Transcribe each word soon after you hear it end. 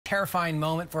terrifying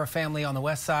moment for a family on the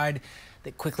west side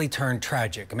that quickly turned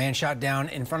tragic. A man shot down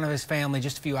in front of his family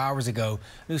just a few hours ago.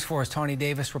 News 4's Tawny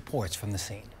Davis reports from the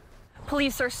scene.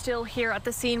 Police are still here at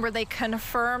the scene where they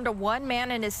confirmed one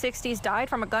man in his 60s died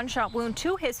from a gunshot wound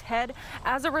to his head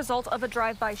as a result of a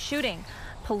drive-by shooting.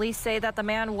 Police say that the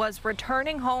man was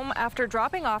returning home after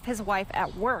dropping off his wife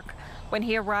at work. When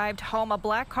he arrived home, a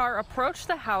black car approached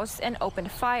the house and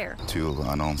opened fire. Two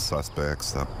unknown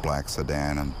suspects, a black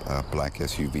sedan and a black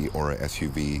SUV or a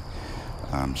SUV,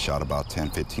 shot about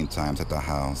 10-15 times at the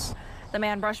house. The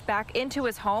man rushed back into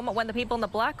his home when the people in the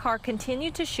black car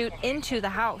continued to shoot into the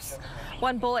house.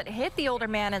 One bullet hit the older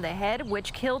man in the head,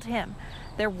 which killed him.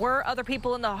 There were other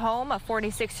people in the home, a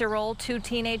 46-year-old, 2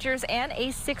 teenagers, and a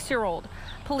 6-year-old.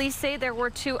 Police say there were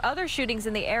 2 other shootings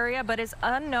in the area, but it's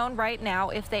unknown right now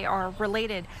if they are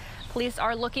related. Police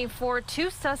are looking for 2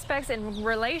 suspects in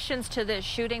relations to this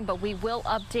shooting, but we will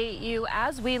update you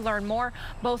as we learn more,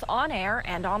 both on air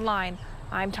and online.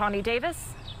 I'm Tawny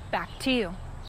Davis. Back to you.